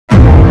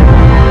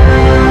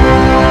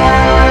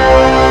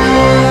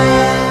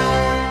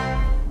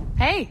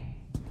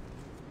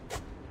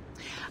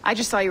I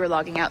just saw you were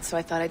logging out, so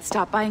I thought I'd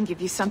stop by and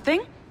give you something.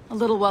 A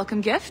little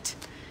welcome gift.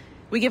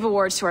 We give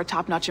awards to our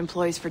top-notch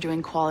employees for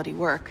doing quality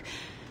work,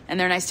 and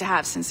they're nice to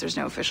have since there's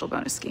no official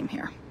bonus scheme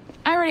here.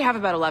 I already have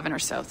about 11 or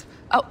so.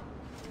 Oh.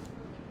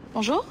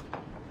 Bonjour?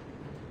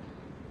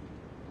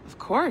 Of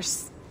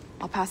course.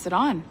 I'll pass it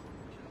on.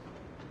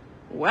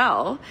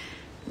 Well,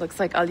 looks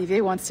like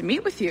Olivier wants to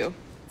meet with you.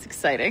 It's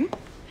exciting.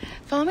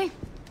 Follow me.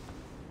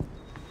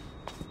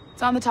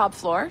 It's on the top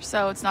floor,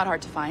 so it's not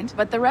hard to find.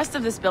 But the rest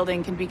of this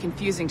building can be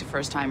confusing to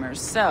first-timers,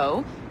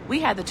 so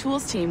we had the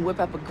tools team whip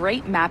up a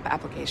great map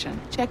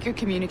application. Check your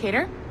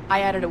communicator.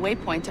 I added a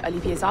waypoint to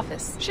Olivier's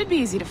office. Should be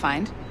easy to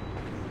find.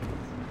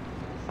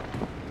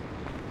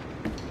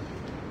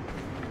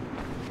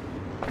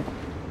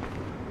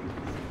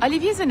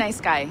 Olivier's a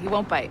nice guy. He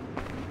won't bite.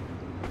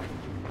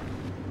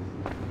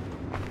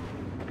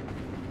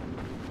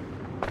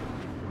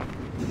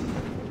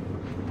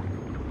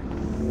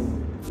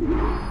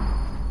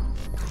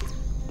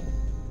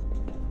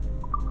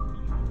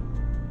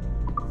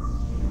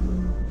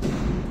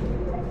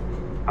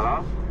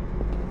 Hello?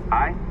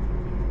 Hi?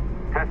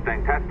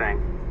 Testing.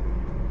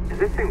 Is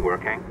this thing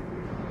working?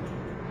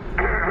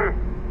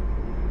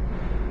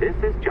 This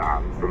is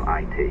John from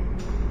IT.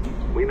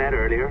 We met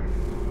earlier.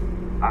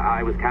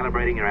 I was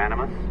calibrating your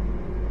Animus.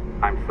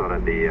 I'm sort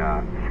of the,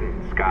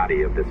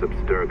 Scotty of this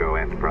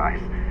Abstergo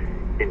enterprise.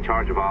 In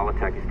charge of all the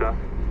techie stuff.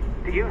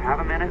 Do you have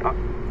a minute?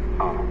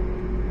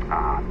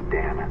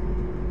 Damn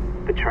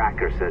it. The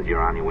tracker says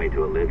you're on your way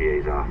to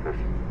Olivier's office.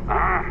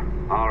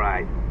 All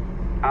right.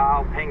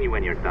 I'll ping you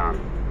when you're done.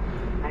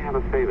 I have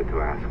a favor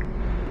to ask.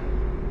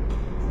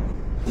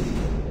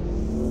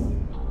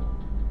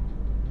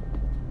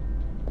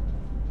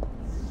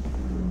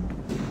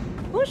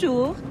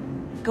 Bonjour.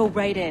 Go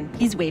right in.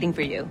 He's waiting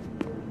for you.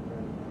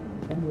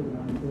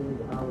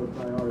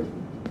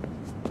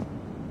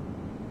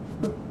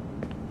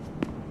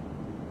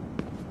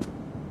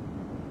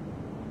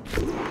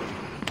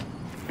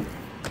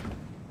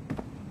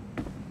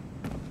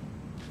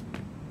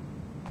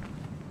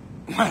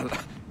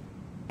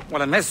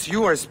 Well, unless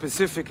you are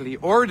specifically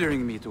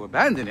ordering me to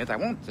abandon it, I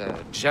won't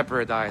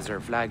jeopardize our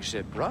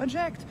flagship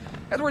project.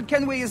 Edward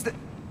Kenway is the...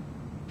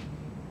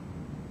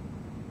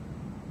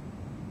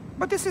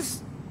 But this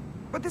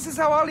is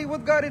how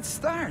Hollywood got its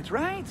start,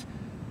 right?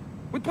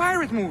 With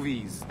pirate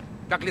movies.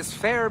 Douglas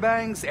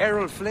Fairbanks,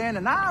 Errol Flynn,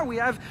 and now we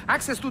have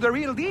access to the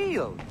real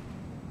deal.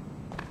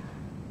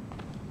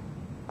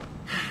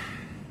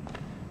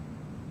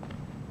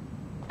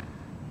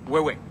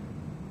 Wait.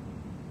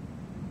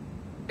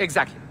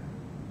 Exactly.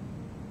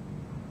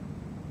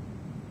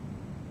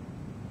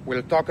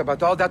 We'll talk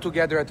about all that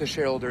together at the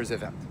shareholders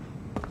event.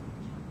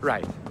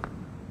 Right.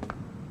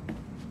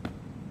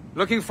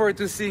 Looking forward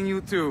to seeing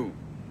you too.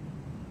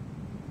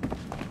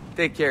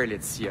 Take care,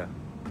 Laetitia.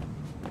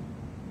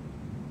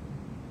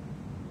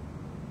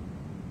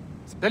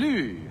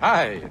 Salut!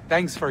 Hi,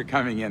 thanks for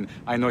coming in.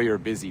 I know you're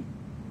busy.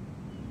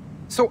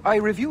 So I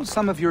reviewed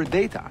some of your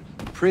data.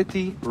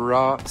 Pretty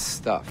raw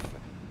stuff.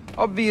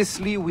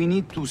 Obviously, we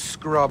need to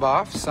scrub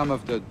off some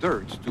of the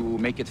dirt to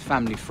make it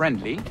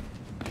family-friendly.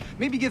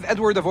 Maybe give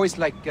Edward a voice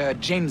like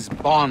James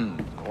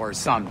Bond or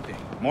something.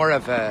 More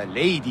of a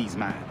ladies'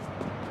 man.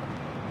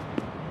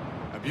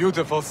 A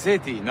beautiful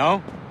city,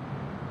 no?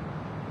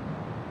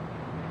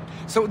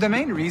 So the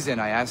main reason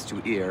I asked you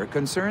here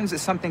concerns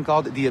something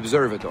called the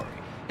Observatory.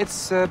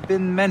 It's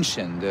been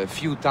mentioned a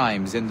few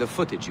times in the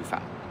footage you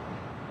found.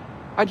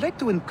 I'd like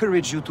to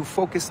encourage you to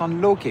focus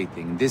on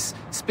locating this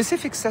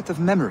specific set of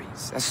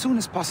memories as soon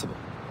as possible.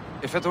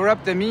 If it were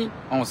up to me,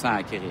 on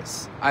s'en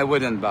crisse. I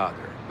wouldn't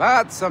bother.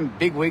 But some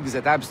bigwigs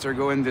at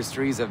Abstergo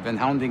Industries have been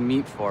hounding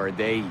me for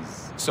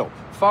days. So,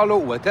 follow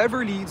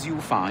whatever leads you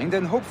find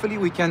and hopefully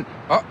we can...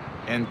 Oh,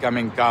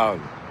 incoming call.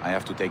 I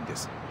have to take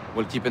this.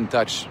 We'll keep in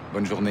touch.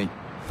 Bonne journée.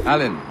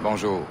 Alan,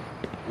 bonjour.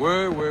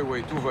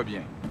 Oui, tout va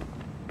bien.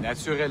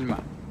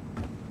 Naturellement.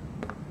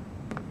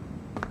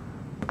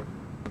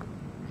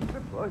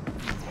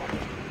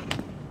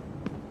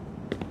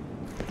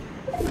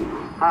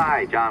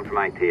 Hi, John from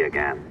IT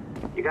again.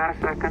 You got a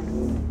second?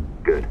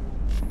 Good.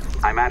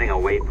 I'm adding a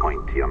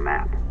waypoint to your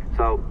map.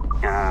 So,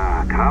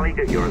 a colleague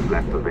of yours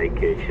left for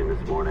vacation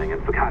this morning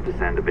and forgot to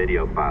send a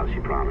video file she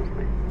promised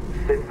me.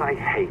 Since I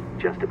hate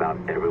just about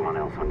everyone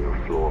else on your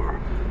floor,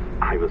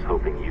 I was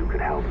hoping you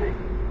could help me.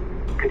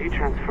 Could you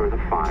transfer the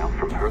file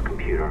from her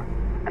computer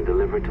and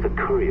deliver it to the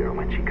courier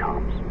when she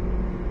comes?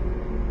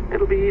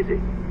 It'll be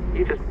easy.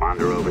 You just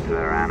wander over to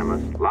their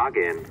Animus, log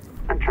in,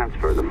 and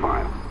transfer the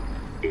file.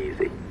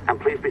 Easy. And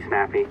please be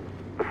snappy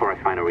before I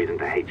find a reason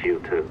to hate you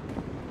too.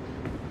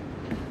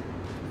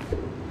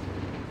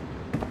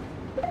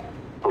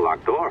 A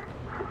locked door?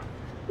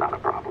 Not a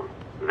problem.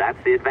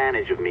 That's the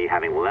advantage of me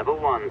having level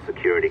 1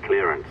 security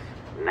clearance.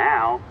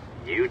 Now,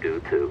 you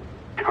do too.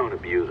 Don't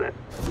abuse it.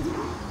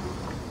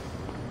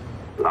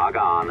 Log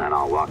on and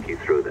I'll walk you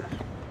through this.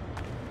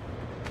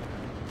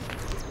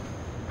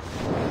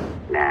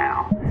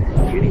 Now,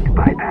 you need to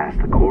bypass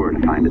the core to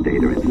find the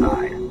data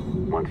inside.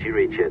 Once you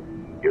reach it,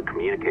 your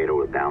communicator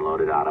will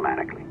download it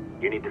automatically.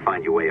 You need to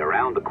find your way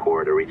around the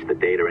core to reach the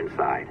data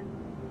inside.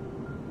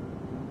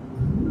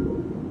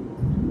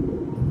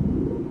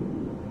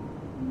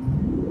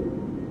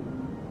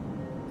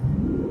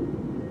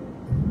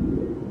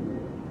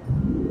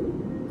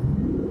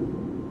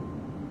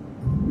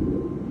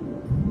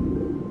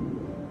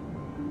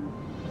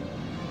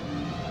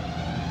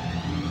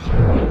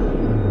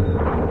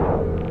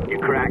 You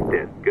cracked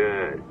it.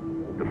 Good.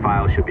 The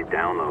file should be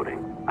downloading.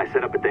 I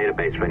set up a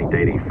database for any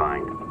data you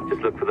find.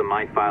 Just look for the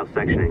My Files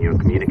section in your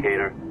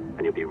communicator,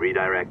 and you'll be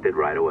redirected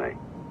right away.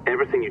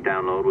 Everything you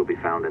download will be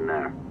found in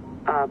there.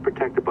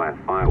 Protected by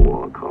a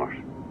firewall, of course.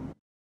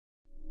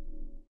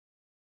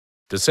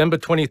 December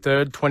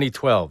 23rd,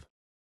 2012.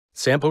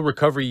 Sample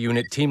Recovery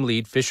Unit Team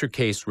Lead Fisher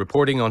Case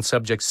reporting on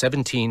Subject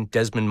 17,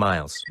 Desmond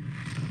Miles.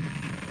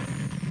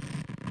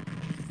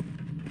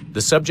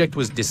 The subject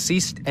was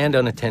deceased and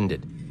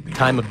unattended.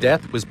 Time of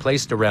death was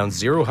placed around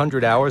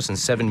 00 hours and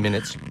 7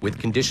 minutes, with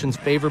conditions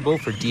favorable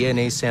for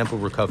DNA sample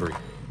recovery.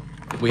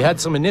 We had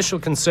some initial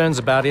concerns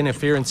about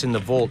interference in the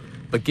vault,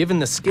 but given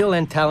the skill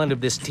and talent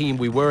of this team,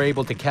 we were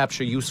able to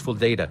capture useful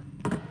data.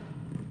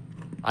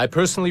 I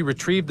personally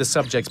retrieved the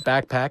subject's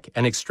backpack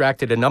and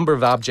extracted a number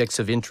of objects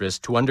of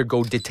interest to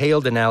undergo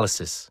detailed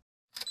analysis.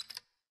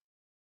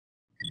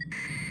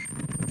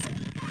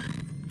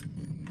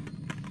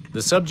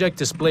 The subject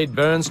displayed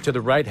burns to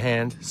the right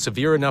hand,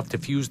 severe enough to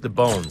fuse the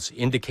bones,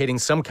 indicating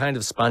some kind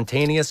of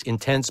spontaneous,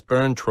 intense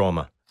burn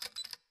trauma.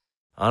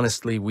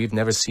 Honestly, we've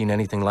never seen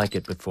anything like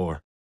it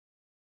before.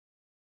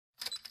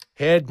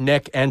 Head,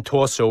 neck, and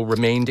torso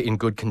remained in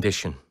good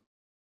condition.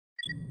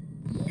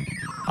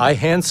 I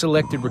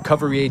hand-selected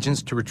recovery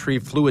agents to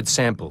retrieve fluid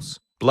samples,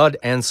 blood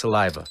and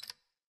saliva.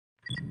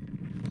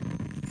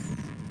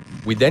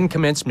 We then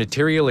commenced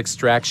material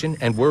extraction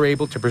and were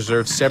able to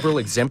preserve several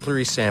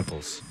exemplary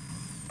samples.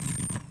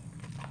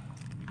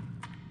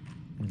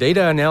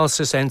 Data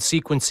analysis and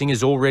sequencing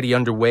is already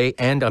underway,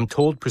 and I'm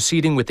told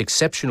proceeding with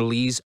exceptional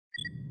ease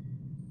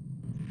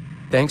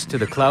thanks to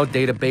the cloud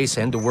database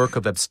and the work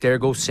of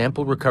Abstergo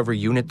Sample Recovery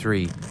Unit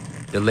 3.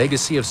 The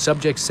legacy of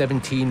Subject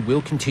 17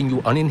 will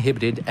continue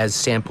uninhibited as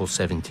Sample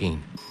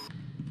 17.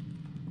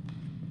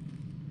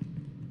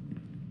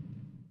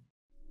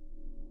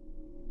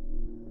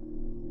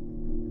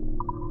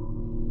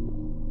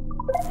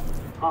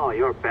 Oh,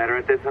 you're better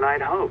at this than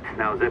I'd hoped.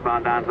 Now zip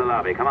on down to the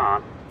lobby. Come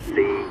on.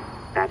 See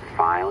that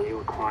file you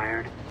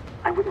acquired?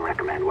 I wouldn't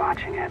recommend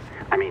watching it.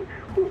 I mean,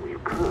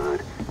 you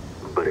could,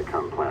 but it's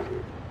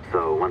unpleasant.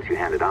 So once you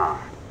hand it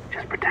off,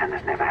 just pretend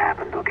this never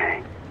happened,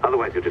 okay?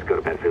 Otherwise, you'll just go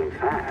to bed feeling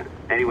sad.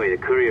 Anyway,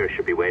 the courier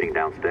should be waiting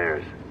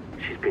downstairs.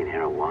 She's been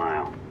here a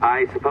while.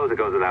 I suppose it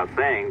goes without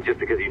saying, just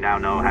because you now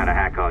know how to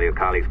hack all your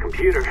colleagues'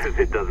 computers,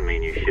 it doesn't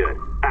mean you should.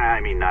 I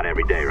mean, not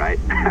every day, right?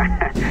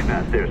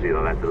 No, seriously,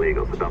 though, that's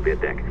illegal, so don't be a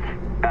dick.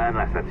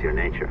 Unless that's your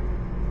nature.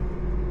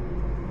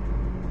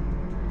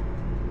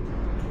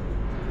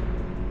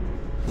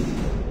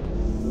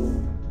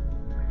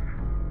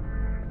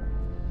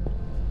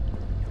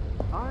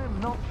 I'm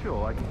not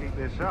sure I can keep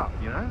this up,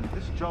 you know?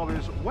 This job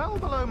is well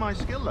below my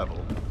skill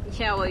level.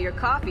 Yeah, well, your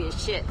coffee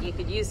is shit. You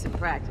could use some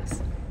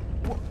practice.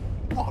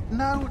 What?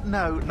 No.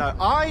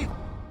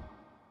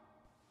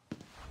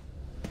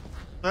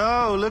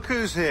 Oh, look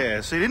who's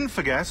here. So you didn't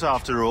forget,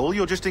 after all.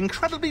 You're just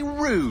incredibly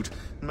rude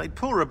and made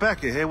poor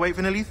Rebecca here wait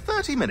for nearly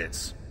 30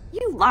 minutes.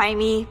 You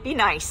limey. Be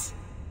nice.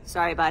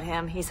 Sorry about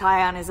him. He's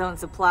high on his own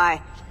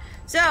supply.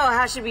 So,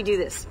 how should we do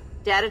this?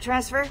 Data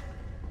transfer?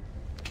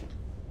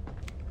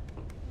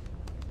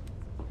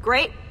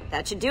 Great.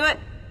 That should do it.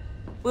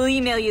 We'll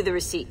email you the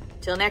receipt.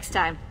 Till next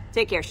time.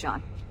 Take care,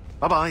 Sean.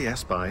 Bye-bye,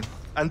 yes, bye.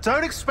 And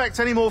don't expect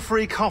any more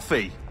free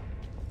coffee.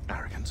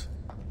 Arrogant.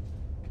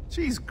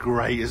 She's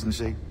great, isn't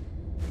she?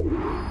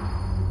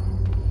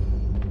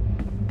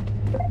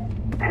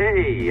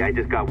 Hey, I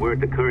just got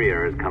word the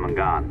courier has come and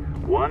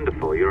gone.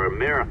 Wonderful, you're a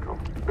miracle.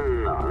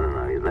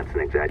 No, that's an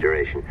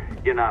exaggeration.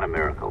 You're not a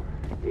miracle.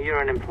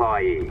 You're an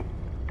employee,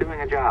 doing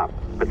a job.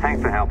 But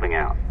thanks for helping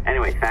out.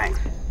 Anyway, thanks.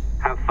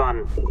 Have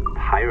fun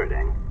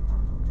pirating.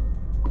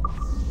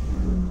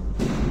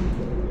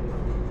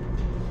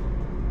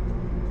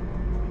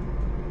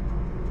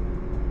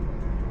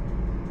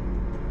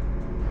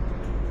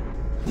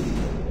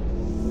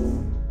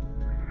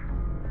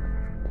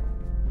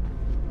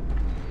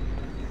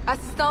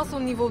 Assistance au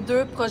niveau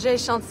 2, projet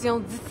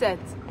échantillon 17.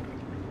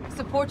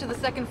 Support to the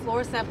second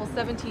floor, sample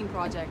 17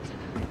 project.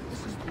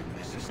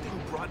 This is still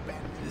broadband.